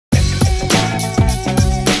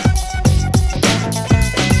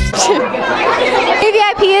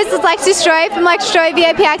guys, it's Alexisjoy from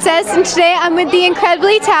Alexisjoyvipaccess, and today I'm with the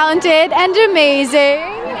incredibly talented and amazing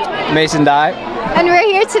Mason Dye. And we're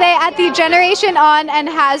here today at the GenerationOn and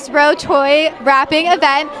Hasbro toy wrapping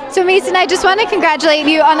event. So Mason, I just want to congratulate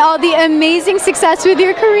you on all the amazing success with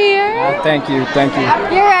your career. Thank you, thank you.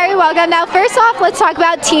 You're very welcome. Now first off, let's talk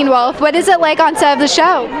about Teen Wolf. What is it like on set of the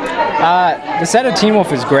show? The set of Teen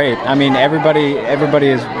Wolf is great. I mean, everybody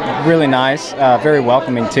is really nice, very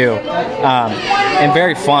welcoming too, and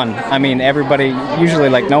very fun. I mean, everybody, usually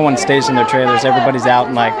like no one stays in their trailers. Everybody's out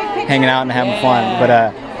and like hanging out and having fun.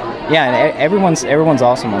 But yeah, everyone's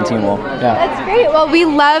awesome on Teen Wolf. Yeah. That's great. Well, we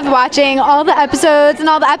love watching all the episodes and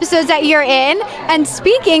all the episodes that you're in. And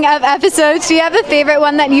speaking of episodes, do you have a favorite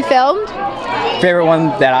one that you filmed? Favorite one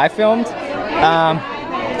that I filmed?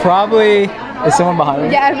 Probably. Is someone behind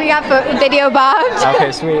me? Yeah, we got video bombed.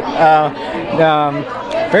 Okay, sweet.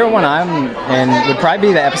 Favorite one I'm in would probably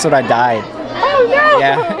be the episode I died. Oh no!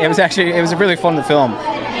 Yeah, it was really fun to film.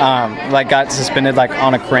 Like got suspended like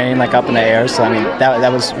on a crane like up in the air, so I mean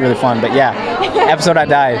that was really fun. But yeah, episode I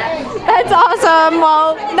died. That's awesome.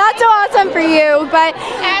 Well, not so awesome for you, but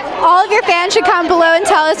all of your fans should comment below and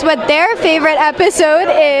tell us what their favorite episode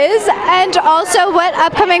is, and also what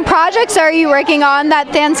upcoming projects are you working on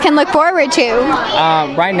that fans can look forward to.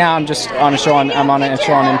 Right now I'm just on a show on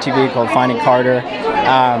MTV called Finding Carter,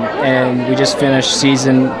 and we just finished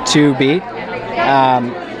season 2B.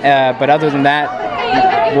 But other than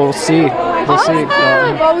that, we'll see.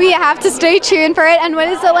 Well, we have to stay tuned for it. And what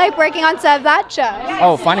is it like working on set of that show?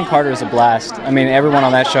 Oh, Finding Carter is a blast. I mean, everyone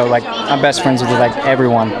on that show, like, I'm best friends with like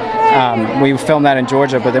everyone. We filmed that in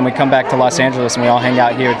Georgia, but then we come back to Los Angeles and we all hang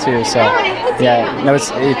out here too. So, yeah, no, it's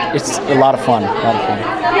a lot of fun.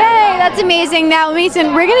 Yay, that's amazing. Now,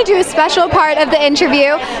 Mason, we're gonna do a special part of the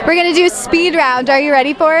interview. We're gonna do a speed round. Are you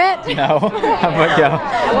ready for it? No, I'm gonna go.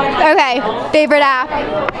 Okay, favorite app?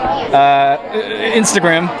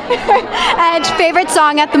 Instagram. And favorite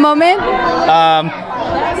song at the moment?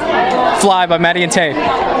 Fly by Maddie and Tay.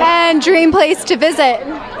 And dream place to visit?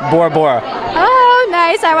 Bora Bora. Oh,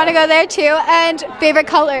 nice. I want to go there too. And favorite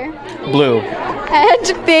color? Blue. And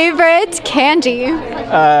favorite candy?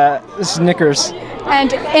 Snickers.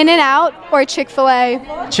 And In-N-Out or Chick-fil-A?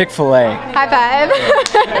 Chick-fil-A. High five.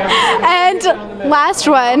 And last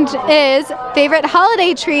one is favorite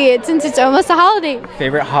holiday treat, since it's almost a holiday.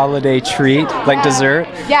 Favorite holiday treat, like dessert?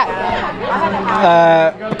 Yeah.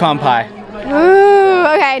 Pecan pie. Ooh,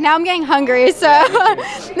 okay, now I'm getting hungry. So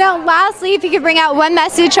now lastly, if you could bring out one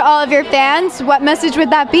message to all of your fans, what message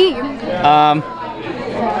would that be?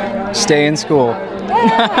 Stay in school.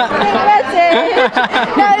 That's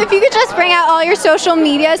it. Now, if you could just bring out all your social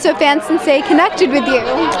media so fans can stay connected with you.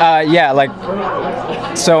 Yeah, like,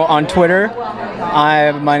 so on Twitter,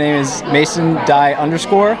 my name is Mason Dye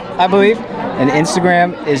 _, I believe, and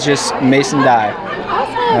Instagram is just Mason Dye.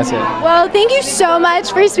 Awesome. That's it. Well, thank you so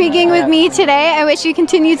much for speaking with me today. I wish you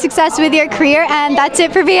continued success with your career, and that's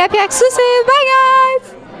it for VIP Exclusive. Bye, guys.